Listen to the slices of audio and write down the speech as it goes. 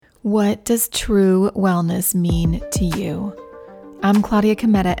What does true wellness mean to you? I'm Claudia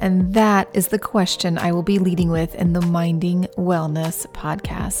Cometa, and that is the question I will be leading with in the Minding Wellness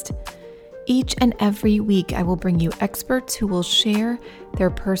podcast. Each and every week, I will bring you experts who will share their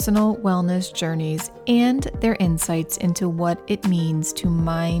personal wellness journeys and their insights into what it means to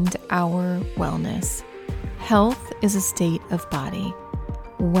mind our wellness. Health is a state of body.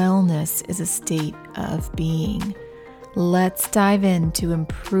 Wellness is a state of being. Let's dive into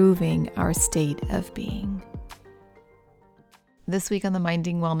improving our state of being. This week on the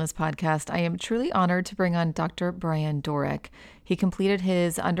Minding Wellness podcast, I am truly honored to bring on Dr. Brian Dorick. He completed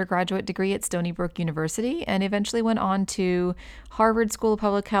his undergraduate degree at Stony Brook University and eventually went on to Harvard School of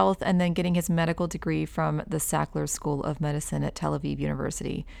Public Health and then getting his medical degree from the Sackler School of Medicine at Tel Aviv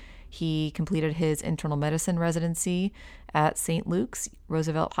University. He completed his internal medicine residency at St. Luke's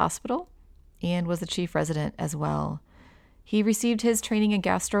Roosevelt Hospital and was the chief resident as well. He received his training in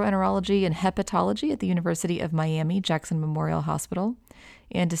gastroenterology and hepatology at the University of Miami Jackson Memorial Hospital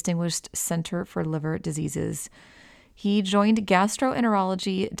and Distinguished Center for Liver Diseases. He joined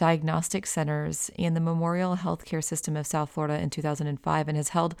Gastroenterology Diagnostic Centers and the Memorial Healthcare System of South Florida in 2005 and has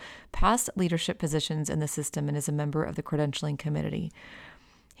held past leadership positions in the system and is a member of the credentialing committee.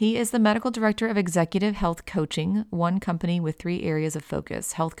 He is the medical director of Executive Health Coaching, one company with 3 areas of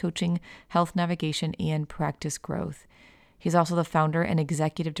focus: health coaching, health navigation, and practice growth. He's also the founder and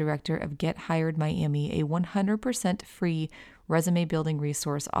executive director of Get Hired Miami, a 100% free resume building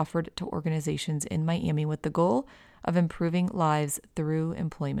resource offered to organizations in Miami with the goal of improving lives through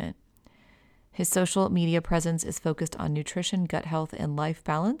employment. His social media presence is focused on nutrition, gut health, and life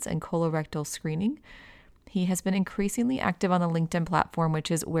balance and colorectal screening. He has been increasingly active on the LinkedIn platform, which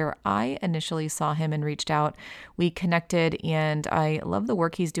is where I initially saw him and reached out. We connected, and I love the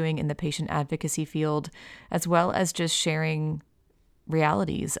work he's doing in the patient advocacy field, as well as just sharing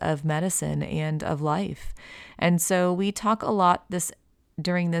realities of medicine and of life. And so we talk a lot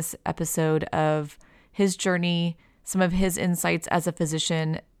during this episode of his journey, some of his insights as a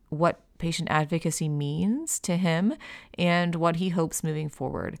physician, what patient advocacy means to him, and what he hopes moving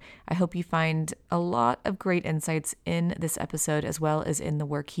forward. I hope you find a lot of great insights in this episode as well as in the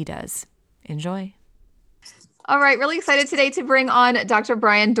work he does. Enjoy. All right, really excited today to bring on Dr.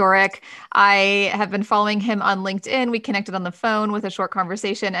 Brian Dorick. I have been following him on LinkedIn. We connected on the phone with a short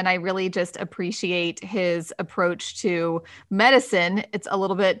conversation, and I really just appreciate his approach to medicine. It's a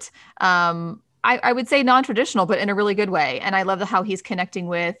little bit I would say non-traditional, but in a really good way. And I love how he's connecting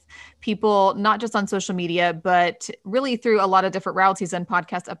with people, not just on social media, but really through a lot of different routes. He's done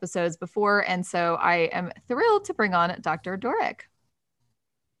podcast episodes before. And so I am thrilled to bring on Dr. Dorick.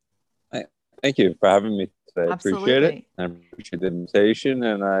 Thank you for having me today. Absolutely. I appreciate it. I appreciate the invitation.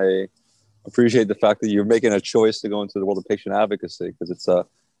 And I appreciate the fact that you're making a choice to go into the world of patient advocacy, because it's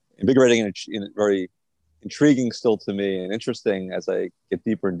invigorating and very intriguing still to me, and interesting as I get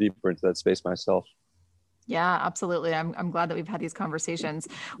deeper and deeper into that space myself. Yeah, absolutely. I'm glad that we've had these conversations.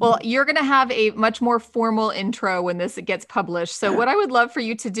 Well, you're going to have a much more formal intro when this gets published. So what I would love for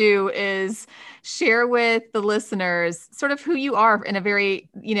you to do is share with the listeners sort of who you are in a very,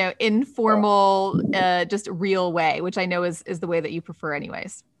 informal, just real way, which I know is the way that you prefer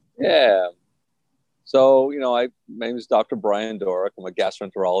anyways. Yeah. So, my name is Dr. Brian Dorick. I'm a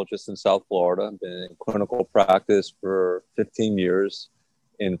gastroenterologist in South Florida. I've been in clinical practice for 15 years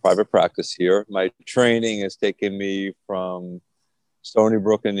in private practice here. My training has taken me from Stony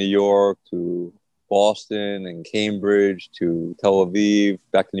Brook in New York to Boston and Cambridge to Tel Aviv,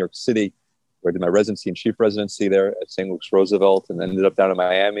 back to New York City, where I did my residency and chief residency there at St. Luke's Roosevelt, and ended up down in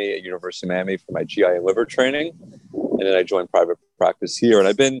Miami at University of Miami for my GI and liver training. And then I joined private practice here. And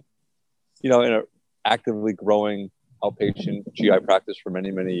I've been, in a actively growing outpatient GI practice for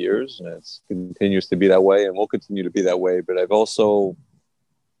many, many years. And it continues to be that way and will continue to be that way. But I've also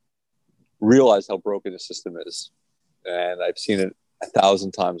realized how broken the system is. And I've seen it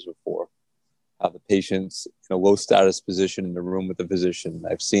 1,000 times before. How the patient's in a low status position in the room with the physician.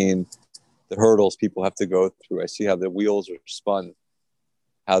 I've seen the hurdles people have to go through. I see how the wheels are spun,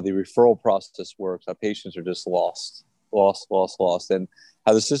 how the referral process works, how patients are just lost. And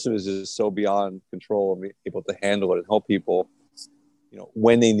how the system is just so beyond control and able to handle it and help people,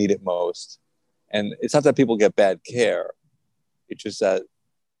 when they need it most. And it's not that people get bad care. It's just that,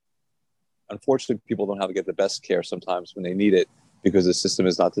 unfortunately, people don't have to get the best care sometimes when they need it, because the system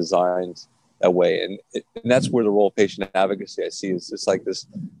is not designed that way. And that's where the role of patient advocacy I see is just like this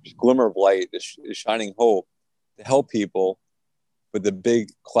glimmer of light, this shining hope to help people. But the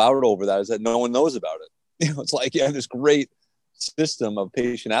big cloud over that is that no one knows about it. It's like you have this great system of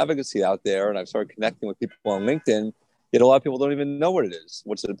patient advocacy out there, and I've started connecting with people on LinkedIn, Yet a lot of people don't even know what it is.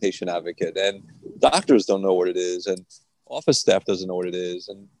 What's a patient advocate? And doctors don't know what it is. And office staff doesn't know what it is.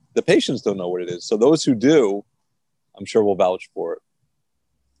 And the patients don't know what it is. So those who do, I'm sure will vouch for it.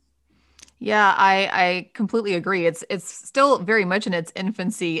 Yeah, I completely agree. It's still very much in its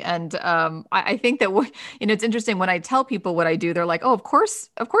infancy, and I think that it's interesting when I tell people what I do, they're like, "Oh, of course,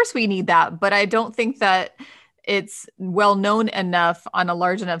 we need that," but I don't think that it's well known enough on a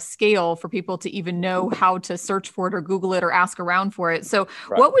large enough scale for people to even know how to search for it or Google it or ask around for it. So,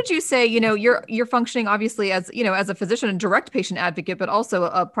 Right. what would you say? You're functioning obviously as as a physician and direct patient advocate, but also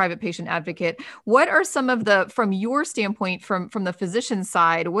a private patient advocate. What are some of from your standpoint, from the physician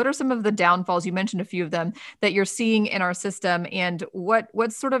side, what are some of the downfalls? You mentioned a few of them that you're seeing in our system, and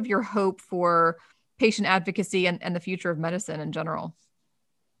what's sort of your hope for patient advocacy and the future of medicine in general?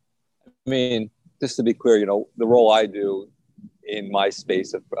 I mean, just to be clear, the role I do in my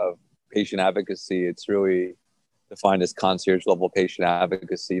space of patient advocacy, it's really defined as concierge level patient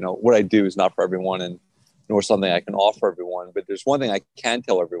advocacy. What I do is not for everyone and nor something I can offer everyone, but there's one thing I can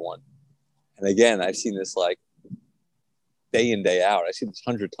tell everyone. And again, I've seen this like day in, day out. I see this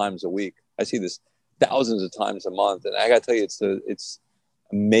 100 times a week. I see this thousands of times a month. And I got to tell you, it's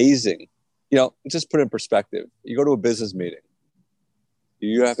amazing. Just put it in perspective. You go to a business meeting,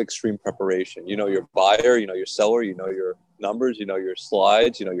 you have extreme preparation. You know your buyer, you know your seller, you know your numbers, you know your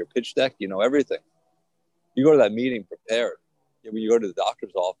slides, you know your pitch deck, you know everything. You go to that meeting prepared. When you go to the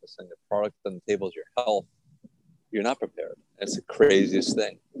doctor's office and the product on the table is your health, you're not prepared. It's the craziest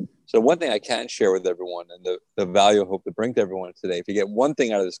thing. So one thing I can share with everyone, and the value I hope to bring to everyone today, if you get one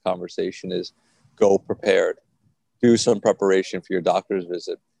thing out of this conversation, is go prepared. Do some preparation for your doctor's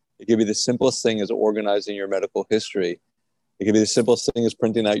visit. It could be the simplest thing as organizing your medical history. It could be the simplest thing as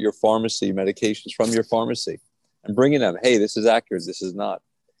printing out your pharmacy medications from your pharmacy and bringing them. Hey, this is accurate. This is not.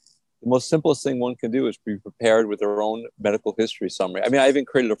 The most simplest thing one can do is be prepared with their own medical history summary. I mean, I even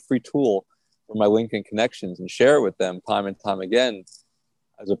created a free tool for my LinkedIn connections and share it with them time and time again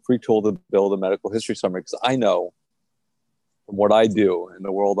as a free tool to build a medical history summary. Because I know from what I do in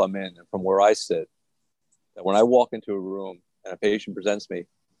the world I'm in and from where I sit, that when I walk into a room and a patient presents me,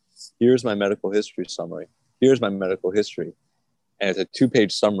 here's my medical history summary. Here's my medical history. And it's a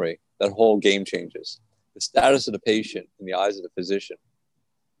 2-page summary. That whole game changes. The status of the patient in the eyes of the physician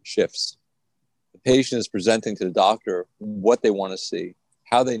shifts. The patient is presenting to the doctor what they want to see,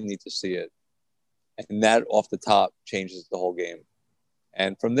 how they need to see it. And that off the top changes the whole game.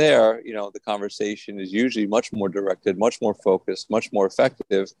 And from there, the conversation is usually much more directed, much more focused, much more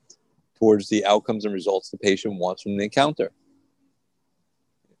effective towards the outcomes and results the patient wants from the encounter.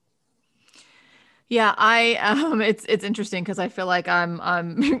 Yeah, it's interesting because I feel like I'm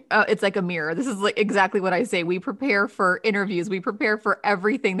it's like a mirror. This is like exactly what I say. We prepare for interviews, we prepare for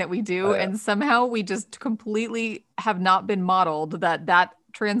everything that we do, Oh, yeah. and somehow we just completely have not been modeled that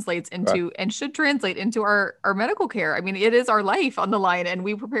translates into Right. and should translate into our medical care. I mean, it is our life on the line, and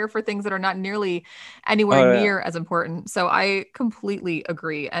we prepare for things that are not nearly anywhere Oh, yeah. near as important. So I completely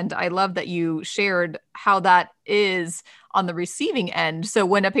agree, and I love that you shared how that is on the receiving end. So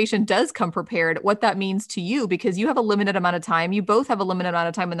when a patient does come prepared, what that means to you, because you have a limited amount of time, you both have a limited amount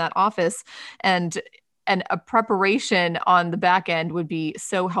of time in that office, and a preparation on the back end would be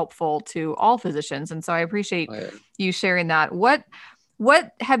so helpful to all physicians. And so I appreciate Oh, yeah. you sharing that. What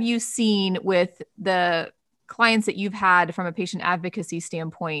have you seen with the clients that you've had from a patient advocacy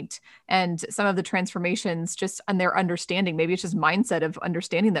standpoint and some of the transformations just on their understanding? Maybe it's just mindset of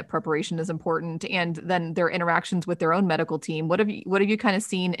understanding that preparation is important, and then their interactions with their own medical team. What have you kind of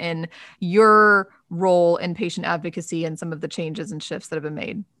seen in your role in patient advocacy and some of the changes and shifts that have been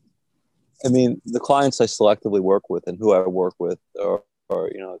made? I mean, the clients I selectively work with and who I work with are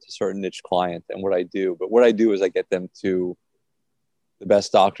it's a certain niche client and what I do. But what I do is I get them to the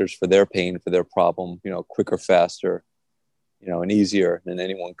best doctors for their pain, for their problem, quicker, faster, and easier than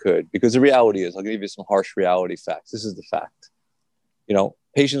anyone could. Because the reality is, I'll give you some harsh reality facts. This is the fact.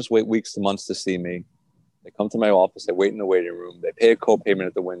 Patients wait weeks to months to see me. They come to my office, they wait in the waiting room, they pay a co-payment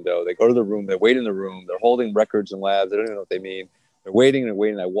at the window, they go to the room, they wait in the room, they're holding records and labs, they don't even know what they mean. They're waiting and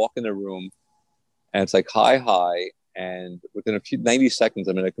waiting. I walk in the room and it's like, hi. And within a few 90 seconds,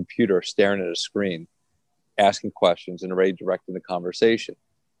 I'm in a computer staring at a screen, asking questions and already directing the conversation.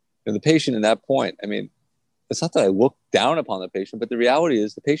 The patient in that point, I mean, it's not that I look down upon the patient, but the reality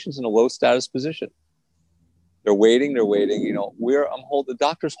is the patient's in a low status position. They're waiting. The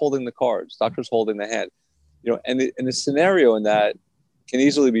doctor's holding the cards, doctor's holding the hand, and the scenario in that can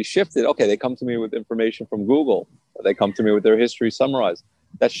easily be shifted. Okay, they come to me with information from Google, or they come to me with their history summarized.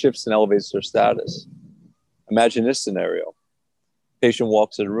 That shifts and elevates their status. Imagine this scenario. Patient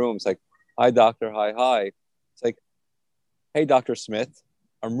walks in the room. It's like, hi, doctor. Hi. It's like, Hey, Dr. Smith,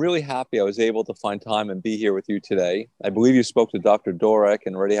 I'm really happy I was able to find time and be here with you today. I believe you spoke to Dr. Dorek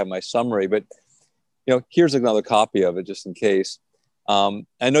and already have my summary, but here's another copy of it just in case. I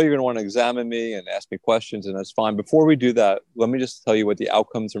know you're going to want to examine me and ask me questions, and that's fine. Before we do that, let me just tell you what the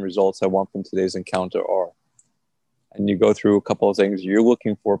outcomes and results I want from today's encounter are. And you go through a couple of things you're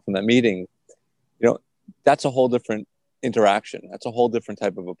looking for from that meeting. That's a whole different interaction. That's a whole different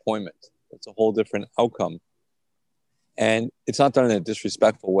type of appointment. That's a whole different outcome. And it's not done in a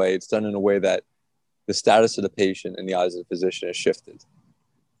disrespectful way. It's done in a way that the status of the patient in the eyes of the physician has shifted.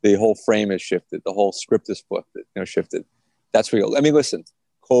 The whole frame has shifted. The whole script is flipped, shifted. That's real. I mean, listen,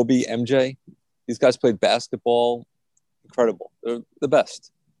 Kobe, MJ, these guys played basketball. Incredible. They're the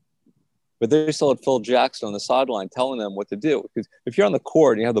best. But they still had Phil Jackson on the sideline telling them what to do. Because if you're on the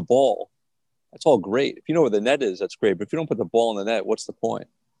court and you have the ball, that's all great. If you know where the net is, that's great. But if you don't put the ball in the net, what's the point?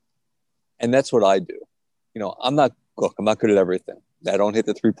 And that's what I do. I'm not good at everything. I don't hit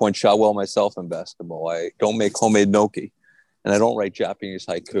the three-point shot well myself in basketball. I don't make homemade gnocchi, and I don't write Japanese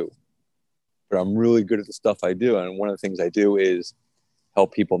haiku. But I'm really good at the stuff I do. And one of the things I do is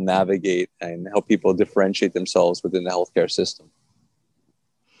help people navigate and help people differentiate themselves within the healthcare system.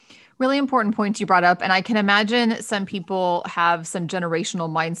 Really important points you brought up. And I can imagine some people have some generational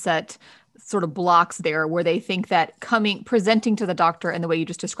mindset sort of blocks there where they think that presenting to the doctor in the way you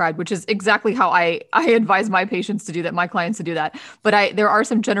just described, which is exactly how I advise my patients to do that, my clients to do that. But there are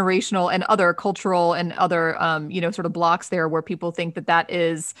some generational and other cultural and other, sort of blocks there where people think that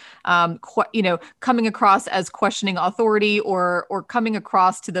is, coming across as questioning authority or coming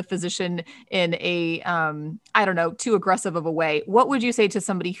across to the physician in a, too aggressive of a way. What would you say to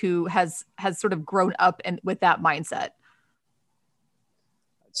somebody who has sort of grown up with that mindset?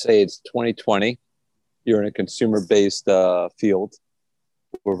 Say it's 2020, you're in a consumer-based field.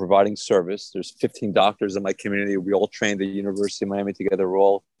 We're providing service. There's 15 doctors in my community. We all trained at the University of Miami together. We're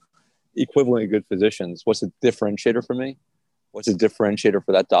all equivalently good physicians. What's a differentiator for me? What's a differentiator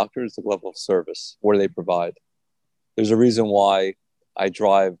for that doctor is the level of service. What do they provide? There's a reason why I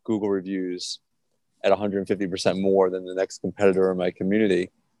drive Google reviews at 150% more than the next competitor in my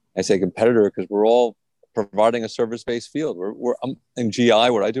community. I say competitor because we're all providing a service-based field. I'm in GI.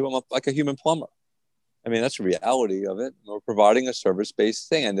 What I do, I'm like a human plumber. I mean, that's the reality of it. We're providing a service-based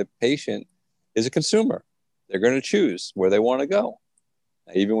thing, and the patient is a consumer. They're going to choose where they want to go.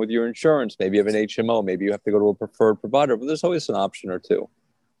 Now, even with your insurance, maybe you have an HMO, maybe you have to go to a preferred provider, but there's always an option or two.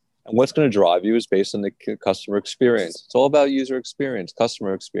 And what's going to drive you is based on the customer experience. It's all about user experience,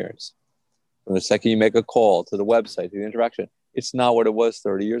 customer experience. From the second you make a call to the website, to the interaction, it's not what it was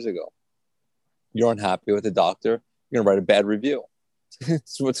 30 years ago. You're unhappy with the doctor, you're going to write a bad review.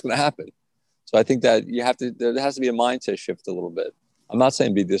 That's what's going to happen. So I think that there has to be a mindset shift a little bit. I'm not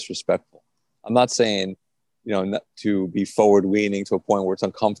saying be disrespectful. I'm not saying, not to be forward leaning to a point where it's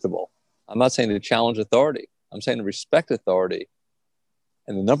uncomfortable. I'm not saying to challenge authority. I'm saying to respect authority.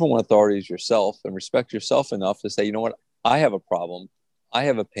 And the number one authority is yourself, and respect yourself enough to say, you know what? I have a problem. I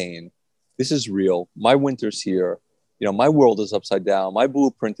have a pain. This is real. My winter's here. My world is upside down. My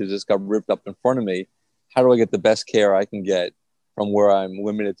blueprint has just got ripped up in front of me. How do I get the best care I can get from where I'm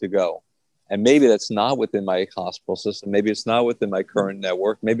limited to go? And maybe that's not within my hospital system. Maybe it's not within my current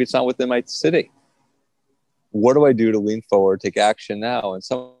network. Maybe it's not within my city. What do I do to lean forward, take action now? And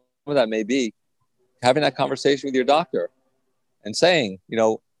some of that may be having that conversation with your doctor and saying,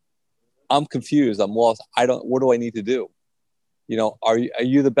 I'm confused. I'm lost. What do I need to do? Are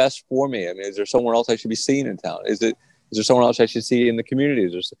you the best for me? I mean, is there someone else I should be seeing in town? Is there someone else I should see in the community?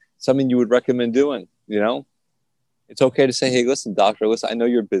 Is there something you would recommend doing? It's okay to say, hey, listen, doctor, I know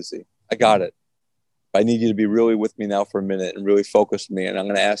you're busy. I got it. But I need you to be really with me now for a minute and really focus me. And I'm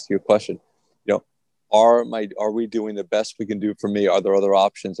going to ask you a question. Are we doing the best we can do for me? Are there other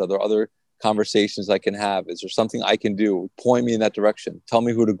options? Are there other conversations I can have? Is there something I can do? Point me in that direction. Tell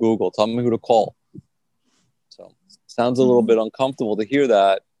me who to Google. Tell me who to call. So it sounds a little bit uncomfortable to hear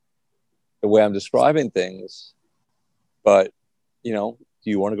that the way I'm describing things. But, do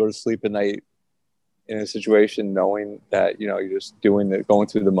you want to go to sleep at night in a situation knowing that, you're just going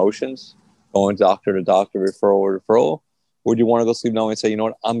through the motions, going doctor to doctor, referral to referral? Or do you want to go sleep knowing and say, you know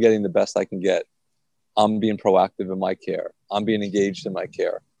what, I'm getting the best I can get. I'm being proactive in my care. I'm being engaged in my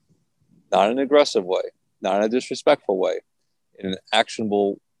care. Not in an aggressive way, not in a disrespectful way, in an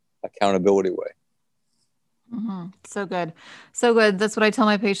actionable accountability way. Mm-hmm. So good. So good. That's what I tell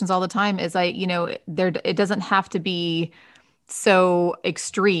my patients all the time is it doesn't have to be so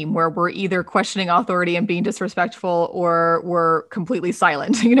extreme where we're either questioning authority and being disrespectful or we're completely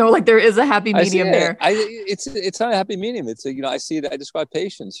silent. Like there is a happy I see medium it. there. It's not a happy medium. It's I see it. I describe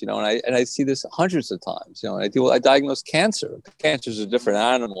patients, and I see this hundreds of times, and I diagnose cancer. Cancer is a different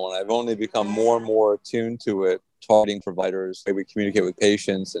animal, and I've only become more and more attuned to it, targeting providers, the way we communicate with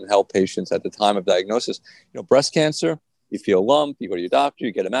patients and help patients at the time of diagnosis. Breast cancer, you feel a lump, you go to your doctor,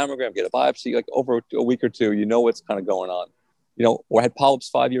 you get a mammogram, get a biopsy, like over a week or two, what's kind of going on. Or I had polyps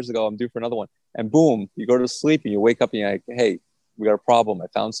 5 years ago, I'm due for another one. And boom, you go to sleep and you wake up and you're like, hey, we got a problem. I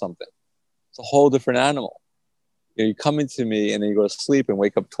found something. It's a whole different animal. You come into me and then you go to sleep and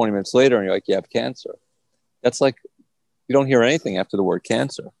wake up 20 minutes later and you're like, you have cancer. That's like, you don't hear anything after the word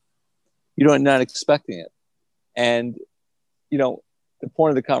cancer. You're not expecting it. And, the point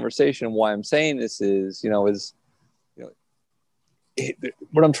of the conversation, why I'm saying this is,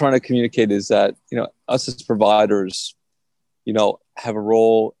 what I'm trying to communicate is that, us as providers, have a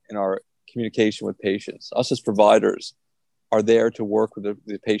role in our communication with patients. Us as providers are there to work with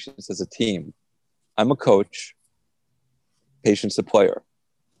the patients as a team. I'm a coach, patient's the player.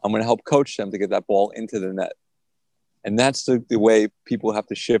 I'm going to help coach them to get that ball into the net. And that's the way people have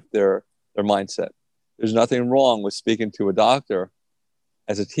to shift their mindset. There's nothing wrong with speaking to a doctor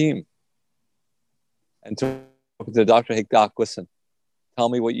as a team. And to the doctor, hey, doc, listen, tell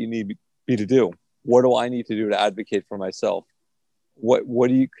me what you need me to do. What do I need to do to advocate for myself? What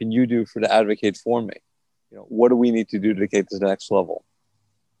can you do to advocate for me? What do we need to do to get to the next level?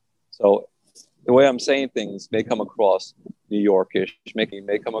 So the way I'm saying things may come across New Yorkish,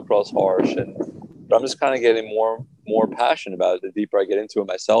 may come across harsh, but I'm just kind of getting more passionate about it the deeper I get into it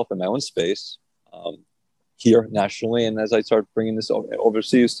myself in my own space, here nationally, and as I start bringing this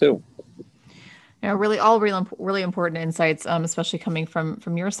overseas too. Really important insights, especially coming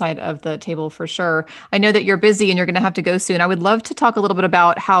from your side of the table for sure. I know that you're busy and you're going to have to go soon. I would love to talk a little bit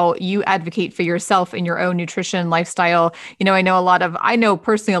about how you advocate for yourself in your own nutrition lifestyle. I know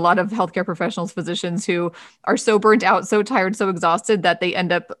personally a lot of healthcare professionals, physicians who are so burnt out, so tired, so exhausted that they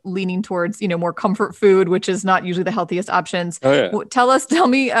end up leaning towards, more comfort food, which is not usually the healthiest options. Oh, yeah. Tell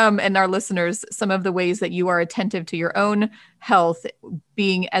me, and our listeners, some of the ways that you are attentive to your own health,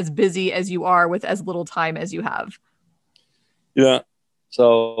 being as busy as you are with as little time as you have. Yeah.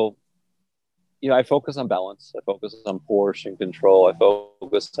 So, I focus on balance. I focus on portion control. I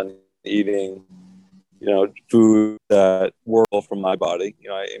focus on eating, food that work well for my body.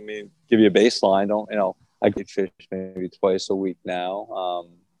 Give you a baseline. I eat fish maybe twice a week now.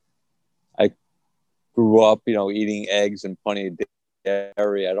 I grew up, eating eggs and plenty of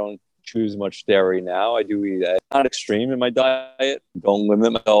dairy. I don't choose much dairy now. I do eat not extreme in my diet. Don't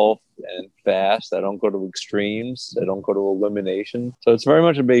limit myself and fast. I don't go to extremes. I don't go to elimination. So it's very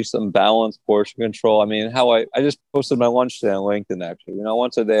much based on balance, portion control. I just posted my lunch today on LinkedIn actually.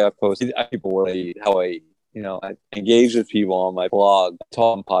 Once a day I post people what I eat, how I eat. I engage with people on my blog,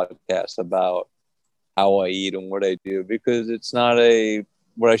 talk podcasts about how I eat and what I do, because it's not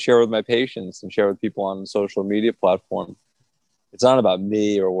what I share with my patients and share with people on social media platforms. It's not about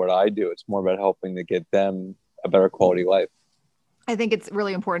me or what I do. It's more about helping to get them a better quality life. I think it's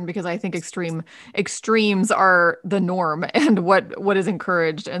really important because I think extremes are the norm and what is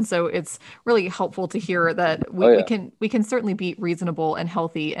encouraged. And so it's really helpful to hear that we can certainly be reasonable and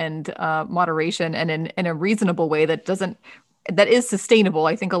healthy and moderation and in a reasonable way that is sustainable.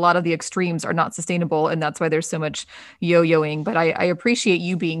 I think a lot of the extremes are not sustainable, and that's why there's so much yo-yoing. But I appreciate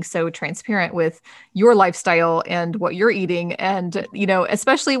you being so transparent with your lifestyle and what you're eating. And,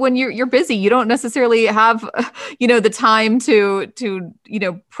 especially when you're busy, you don't necessarily have, the time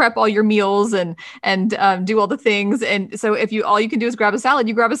to prep all your meals and do all the things. And so if all you can do is grab a salad,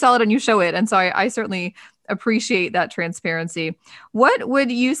 you grab a salad and you show it. And so I certainly appreciate that transparency. What would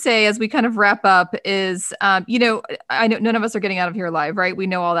you say as we kind of wrap up is, I know none of us are getting out of here alive, right? We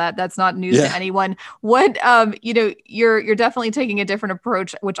know all that. That's not news to anyone. What, you're definitely taking a different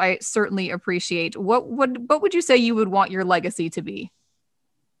approach, which I certainly appreciate. What would you say you would want your legacy to be?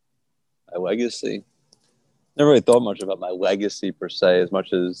 My legacy? Never really thought much about my legacy per se, as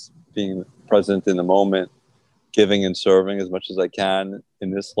much as being present in the moment, giving and serving as much as I can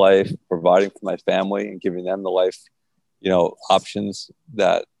in this life, providing for my family and giving them the life, options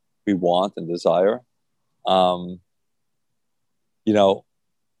that we want and desire. I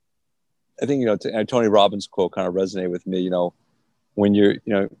think, Tony Robbins quote kind of resonated with me. When you're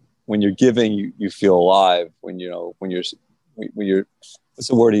giving, you feel alive. When you're, what's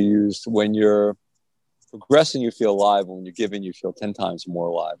the word he used? When you're progressing, you feel alive. When you're giving, you feel 10 times more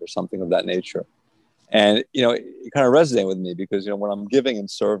alive, or something of that nature. And, it kind of resonated with me because, when I'm giving and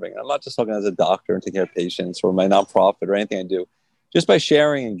serving, I'm not just talking as a doctor and taking care of patients or my nonprofit or anything I do, just by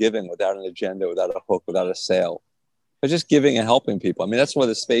sharing and giving without an agenda, without a hook, without a sale, but just giving and helping people. I mean, that's why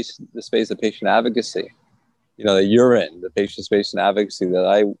the space of patient advocacy, that you're in, the patient space and advocacy that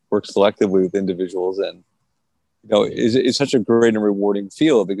I work selectively with individuals in, is such a great and rewarding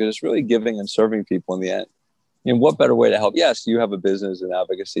field because it's really giving and serving people in the end. What better way to help? Yes, you have a business in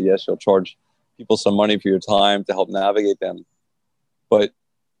advocacy. Yes, you'll charge people some money for your time to help navigate them. But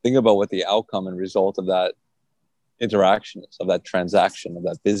think about what the outcome and result of that interaction is, of that transaction, of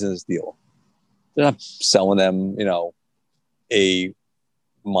that business deal. They're not selling them, a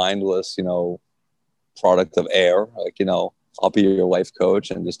mindless, product of air. Like, I'll be your life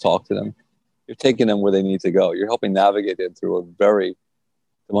coach and just talk to them. You're taking them where they need to go. You're helping navigate them through a very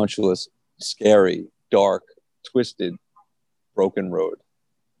tumultuous, scary, dark, twisted, broken road.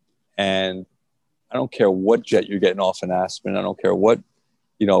 And I don't care what jet you're getting off in Aspen. I don't care what,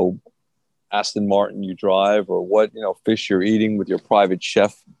 Aston Martin you drive or what, fish you're eating with your private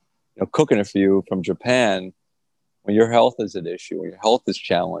chef, cooking it for you from Japan. When your health is an issue, when your health is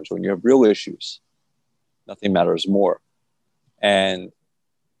challenged, when you have real issues, nothing matters more. And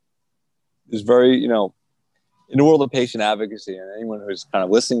there's very, in the world of patient advocacy, and anyone who's kind of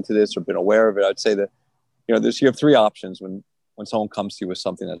listening to this or been aware of it, I'd say that, you have three options when someone comes to you with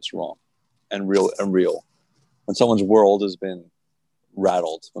something that's wrong and real. When someone's world has been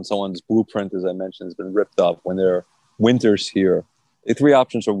rattled, when someone's blueprint, as I mentioned, has been ripped up, when their winter's here, the three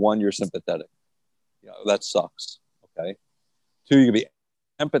options are: one, you're sympathetic. That sucks. Okay. Two, you can be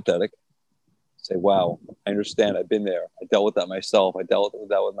empathetic. Say, wow, I understand. I've been there. I dealt with that myself. I dealt with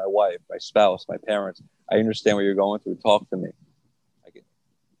that with my wife, my spouse, my parents. I understand what you're going through. Talk to me.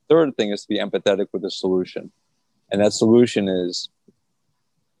 Third thing is to be empathetic with the solution. And that solution is,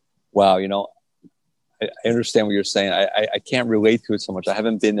 wow, I understand what you're saying. I can't relate to it so much. I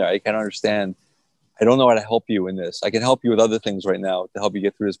haven't been there. I can't understand. I don't know how to help you in this. I can help you with other things right now to help you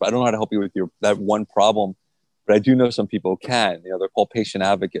get through this, but I don't know how to help you with that one problem. But I do know some people can. They're called patient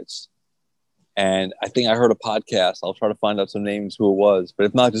advocates. And I think I heard a podcast. I'll try to find out some names who it was. But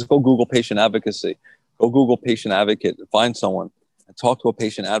if not, just go Google patient advocacy. Go Google patient advocate and find someone and talk to a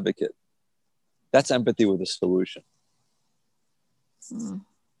patient advocate. That's empathy with a solution.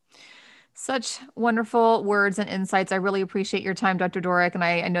 Such wonderful words and insights. I really appreciate your time, Dr. Dorick. And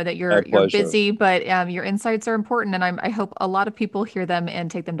I know that you're busy, but your insights are important. And I hope a lot of people hear them and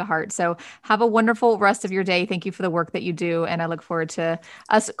take them to heart. So have a wonderful rest of your day. Thank you for the work that you do. And I look forward to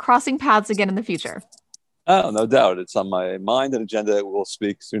us crossing paths again in the future. Oh, no doubt. It's on my mind and agenda. We'll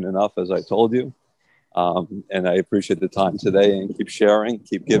speak soon enough, as I told you. And I appreciate the time today, and keep sharing,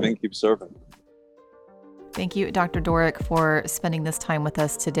 keep giving, keep serving. Thank you, Dr. Dorick, for spending this time with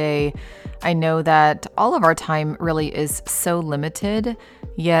us today. I know that all of our time really is so limited,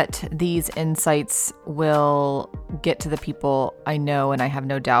 yet these insights will get to the people I know, and I have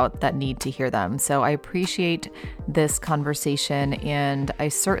no doubt that need to hear them. So I appreciate this conversation, and I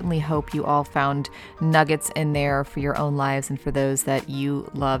certainly hope you all found nuggets in there for your own lives and for those that you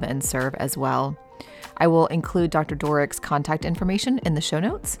love and serve as well. I will include Dr. Dorick's contact information in the show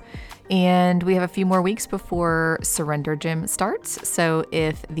notes. And we have a few more weeks before Surrender Gym starts. So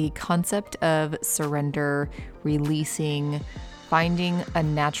if the concept of surrender, releasing, finding a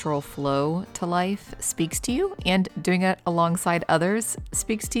natural flow to life speaks to you, and doing it alongside others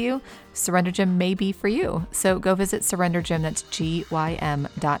speaks to you, Surrender Gym may be for you. So go visit Surrender Gym, that's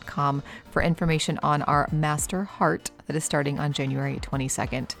GYM.com, for information on our Master Heart that is starting on January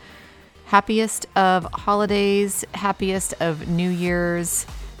 22nd. Happiest of holidays, happiest of New Year's,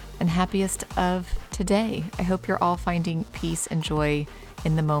 and happiest of today. I hope you're all finding peace and joy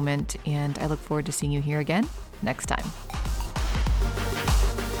in the moment, and I look forward to seeing you here again next time.